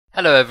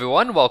Hello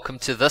everyone, welcome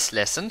to this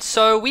lesson.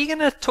 So we're going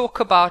to talk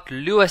about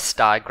Lewis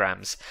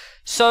diagrams.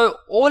 So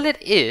all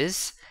it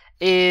is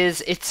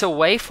it's a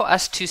way for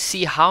us to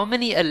see how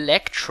many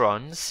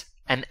electrons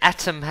an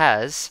atom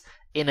has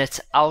in its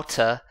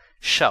outer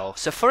shell.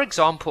 So for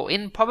example,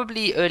 in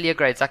probably earlier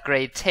grades like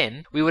grade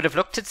 10, we would have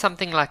looked at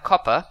something like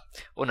copper,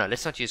 or no,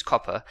 let's not use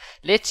copper.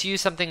 Let's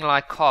use something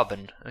like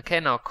carbon. Okay,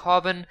 now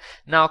carbon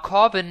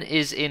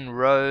is in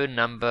row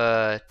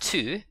number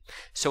 2.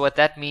 So what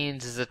that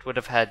means is it would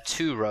have had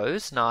 2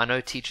 rows. Now I know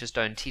teachers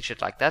don't teach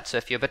it like that, so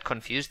if you're a bit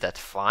confused, that's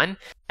fine.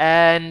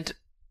 And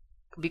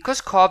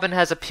because carbon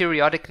has a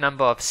periodic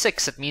number of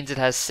 6, it means it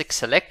has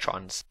 6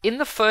 electrons. In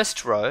the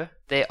first row,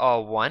 there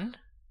are 1,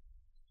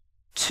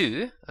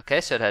 2, okay,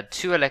 so it had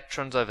 2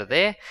 electrons over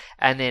there,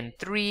 and then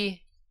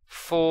 3,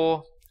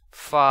 4,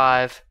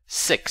 5,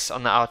 6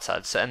 on the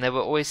outside. So, and they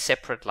were always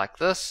separate like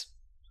this.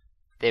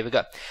 There we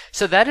go.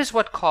 So that is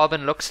what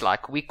carbon looks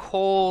like. We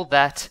call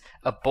that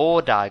a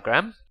Bohr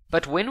diagram.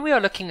 But when we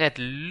are looking at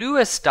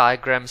Lewis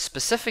diagrams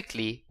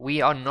specifically,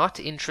 we are not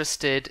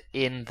interested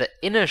in the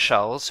inner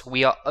shells.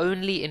 We are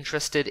only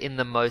interested in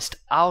the most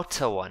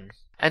outer one.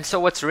 And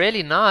so what's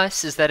really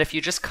nice is that if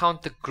you just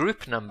count the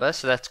group number,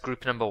 so that's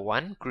group number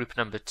 1, group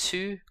number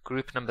 2,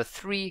 group number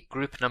 3,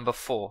 group number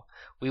 4,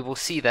 we will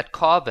see that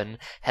carbon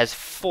has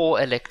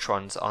 4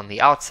 electrons on the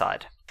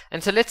outside.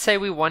 And so let's say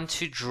we want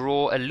to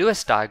draw a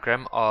Lewis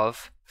diagram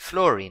of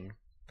fluorine.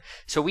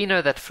 So we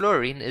know that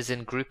fluorine is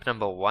in group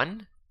number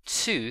 1,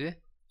 2,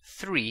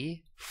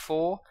 3,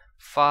 4,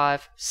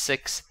 5,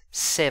 6,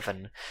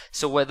 7.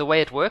 So the way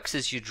it works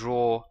is you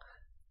draw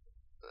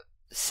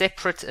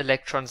separate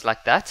electrons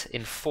like that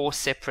in 4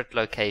 separate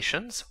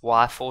locations.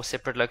 Why 4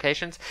 separate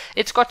locations?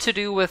 It's got to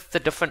do with the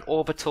different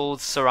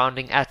orbitals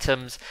surrounding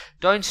atoms.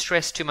 Don't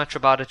stress too much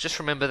about it. Just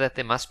remember that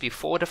there must be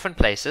 4 different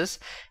places.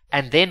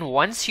 And then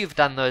once you've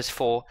done those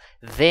 4,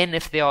 then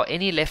if there are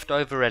any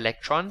leftover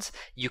electrons,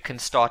 you can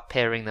start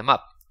pairing them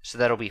up. So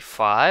that'll be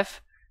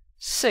 5,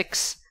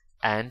 6,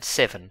 and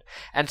 7.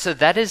 And so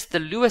that is the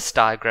Lewis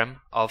diagram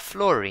of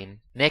fluorine.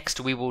 Next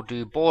we will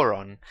do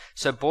boron.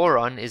 So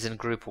boron is in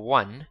group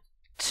 1,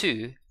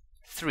 2,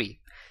 3.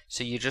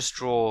 So you just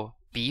draw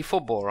B for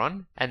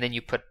boron, and then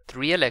you put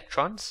 3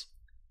 electrons,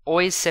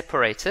 always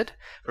separated.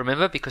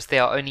 Remember, because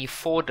there are only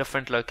 4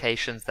 different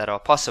locations that are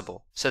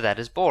possible. So that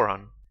is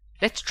boron.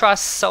 Let's try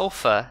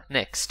sulfur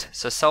next.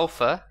 So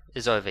sulfur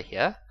is over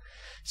here.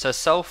 So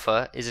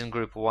sulfur is in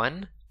group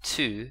 1,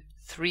 2,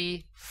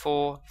 3,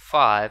 4,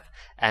 5,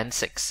 and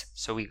 6.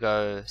 So we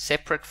go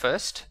separate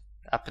first,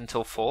 up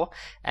until 4,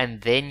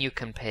 and then you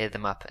can pair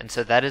them up. And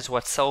so that is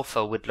what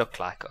sulfur would look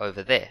like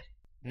over there.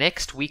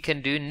 Next we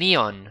can do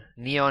neon.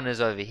 Neon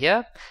is over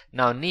here.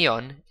 Now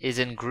neon is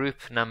in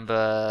group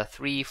number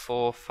 3,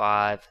 4,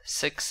 5,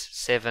 6,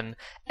 7,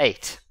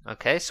 8.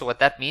 Okay, so what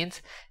that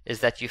means is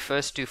that you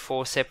first do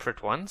 4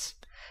 separate ones,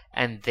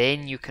 and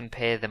then you can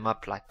pair them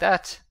up like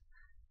that.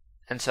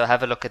 And so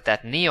have a look at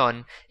that.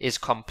 Neon is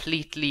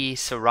completely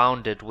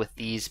surrounded with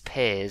these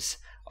pairs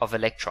of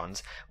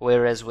electrons,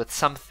 whereas with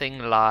something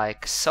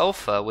like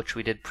sulfur, which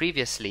we did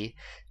previously,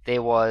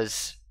 there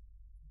was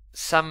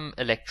some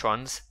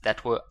electrons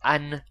that were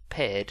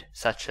unpaired,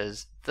 such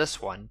as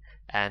this one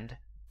and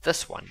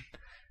this one.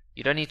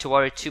 You don't need to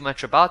worry too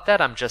much about that.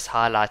 I'm just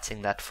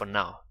highlighting that for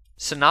now.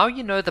 So now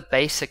you know the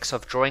basics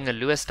of drawing a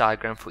Lewis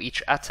diagram for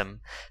each atom.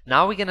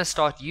 Now we're going to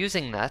start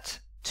using that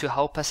to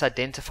help us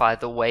identify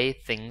the way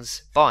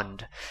things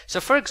bond.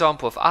 So for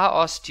example, if I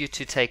asked you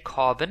to take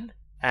carbon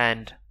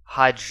and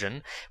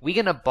hydrogen, we're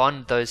going to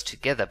bond those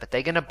together, but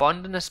they're going to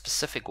bond in a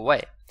specific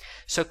way.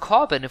 So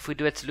carbon, if we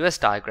do its Lewis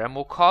diagram,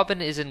 well,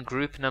 carbon is in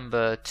group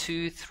number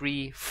 2,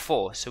 3,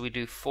 4. So we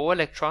do 4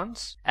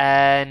 electrons,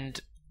 and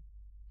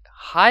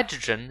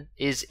hydrogen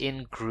is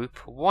in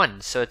group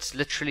 1. So it's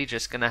literally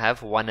just going to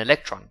have 1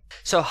 electron.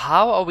 So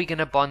how are we going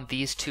to bond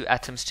these 2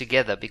 atoms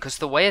together? Because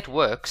the way it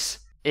works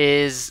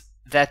is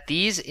that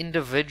these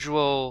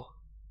individual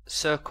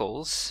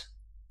circles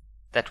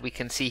that we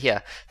can see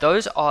here,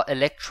 those are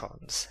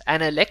electrons,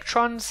 and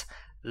electrons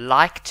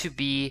like to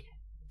be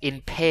in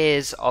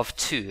pairs of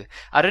 2.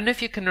 I don't know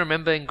if you can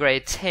remember in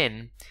grade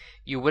 10,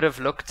 you would have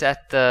looked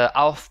at the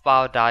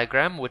Aufbau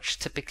diagram, which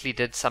typically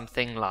did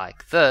something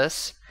like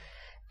this,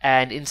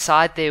 and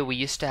inside there we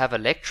used to have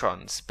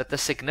electrons, but the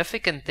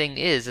significant thing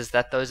is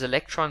that those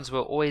electrons were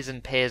always in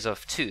pairs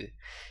of 2.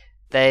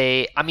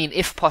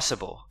 If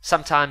possible.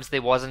 Sometimes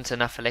there wasn't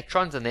enough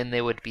electrons and then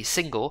they would be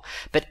single,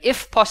 but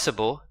if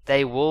possible,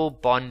 they will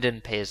bond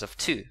in pairs of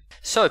 2.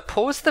 So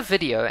pause the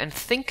video and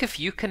think if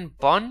you can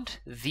bond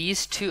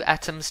these 2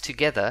 atoms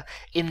together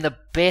in the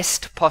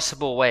best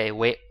possible way,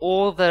 where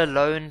all the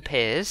lone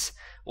pairs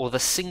or the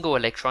single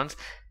electrons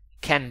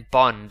can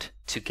bond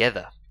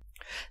together.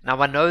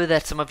 Now I know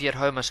that some of you at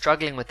home are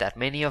struggling with that.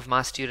 Many of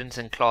my students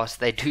in class,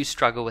 they do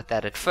struggle with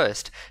that at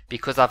first,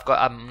 because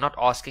I'm not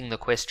asking the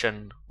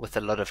question with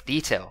a lot of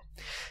detail.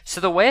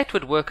 So the way it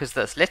would work is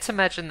this. Let's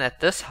imagine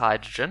that this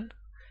hydrogen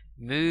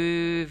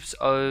moves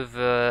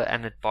over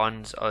and it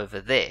bonds over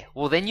there.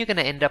 Well, then you're going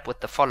to end up with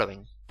the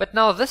following. But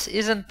now this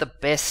isn't the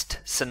best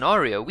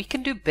scenario. We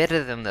can do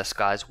better than this,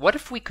 guys. What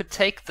if we could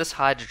take this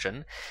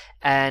hydrogen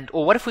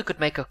or what if we could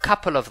make a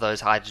couple of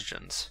those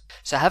hydrogens?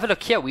 So have a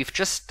look here. We've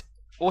just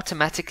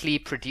automatically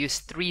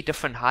produced 3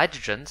 different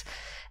hydrogens,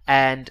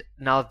 and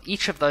now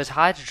each of those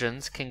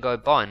hydrogens can go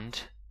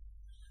bond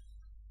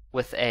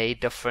with a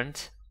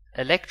different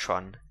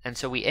electron, and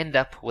so we end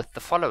up with the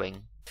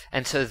following.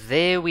 And so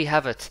there we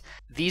have it.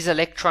 These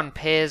electron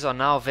pairs are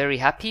now very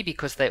happy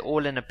because they're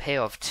all in a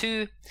pair of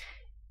 2.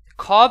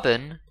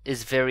 Carbon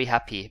is very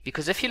happy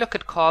because if you look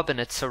at carbon,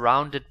 it's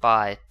surrounded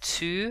by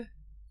 2,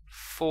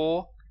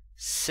 4,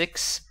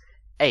 6,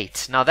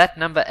 8. Now that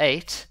number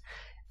 8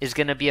 is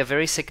going to be a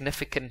very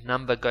significant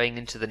number going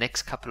into the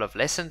next couple of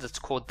lessons. It's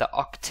called the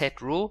Octet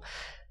Rule.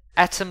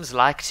 Atoms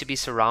like to be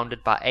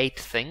surrounded by 8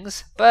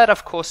 things, but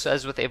of course,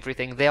 as with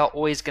everything, there are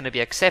always going to be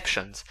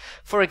exceptions.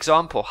 For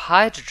example,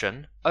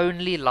 hydrogen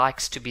only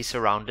likes to be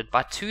surrounded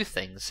by 2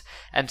 things.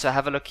 And so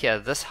have a look here.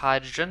 This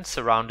hydrogen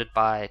surrounded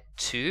by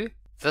 2.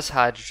 This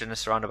hydrogen is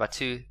surrounded by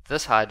 2,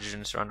 this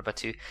hydrogen is surrounded by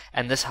 2,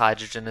 and this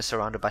hydrogen is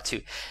surrounded by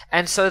 2.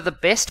 And so the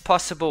best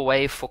possible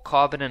way for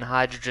carbon and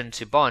hydrogen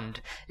to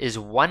bond is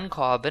 1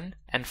 carbon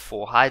and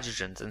 4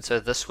 hydrogens. And so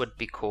this would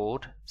be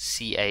called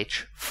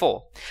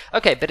CH4.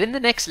 Okay, but in the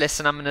next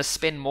lesson, I'm going to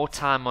spend more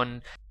time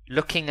on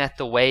looking at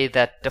the way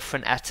that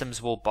different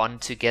atoms will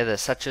bond together,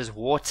 such as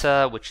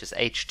water, which is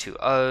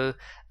H2O,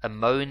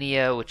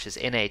 ammonia, which is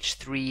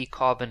NH3,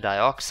 carbon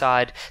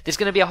dioxide. There's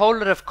going to be a whole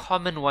lot of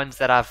common ones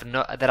that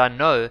I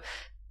know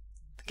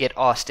get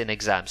asked in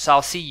exams. So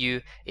I'll see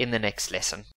you in the next lesson.